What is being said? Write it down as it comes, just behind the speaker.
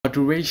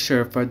to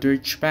register for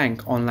Deutsche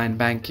Bank online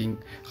banking.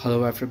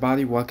 Hello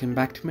everybody, welcome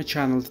back to my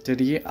channel.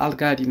 Today I'll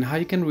guide you on how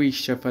you can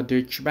register for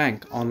Deutsche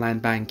Bank online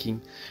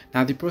banking.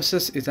 Now the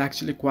process is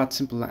actually quite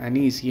simple and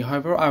easy.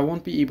 However, I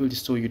won't be able to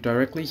show you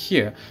directly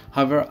here.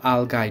 However,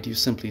 I'll guide you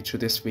simply through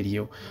this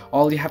video.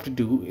 All you have to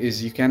do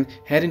is you can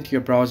head into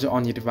your browser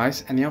on your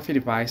device, any of your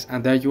device,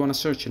 and there you want to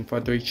search in for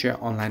Deutsche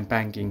online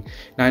banking.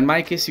 Now in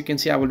my case, you can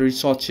see I will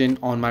search in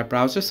on my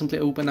browser. Simply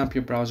open up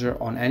your browser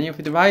on any of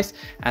your device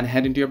and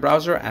head into your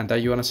browser, and there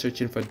you want to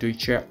search in for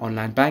Deutsche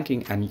online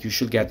banking, and you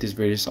should get these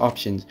various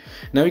options.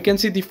 Now you can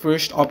see the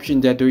first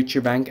option there,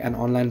 Deutsche Bank and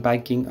online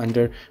banking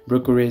under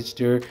brokerage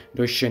there,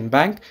 Deutsche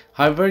Bank.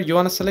 However, you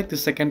want to select the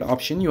second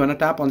option. You want to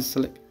tap on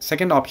the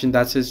second option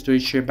that says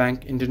Deutsche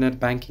Bank internet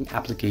banking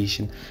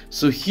application.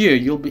 So here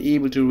you'll be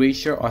able to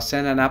register or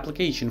send an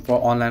application for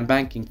online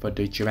banking for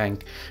Deutsche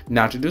Bank.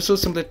 Now to do so,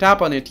 simply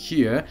tap on it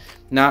here.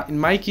 Now in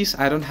my case,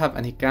 I don't have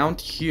an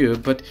account here,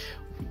 but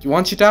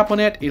once you tap on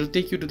it, it'll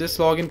take you to this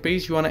login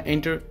page. You want to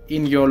enter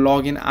in your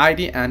login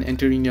ID and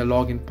enter in your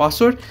login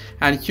password,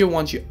 and here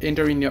once you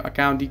enter in your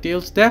account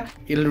details there,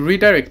 it'll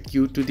redirect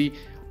you to the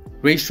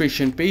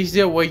registration page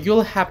there, where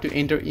you'll have to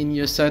enter in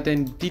your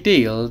certain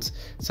details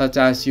such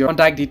as your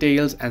contact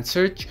details and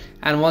search,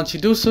 and once you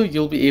do so,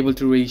 you'll be able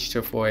to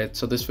register for it.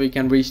 So this way you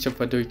can register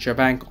for Deutsche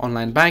Bank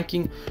online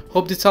banking.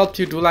 Hope this helped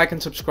you. Do like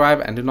and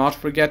subscribe, and do not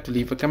forget to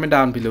leave a comment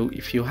down below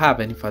if you have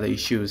any further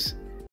issues.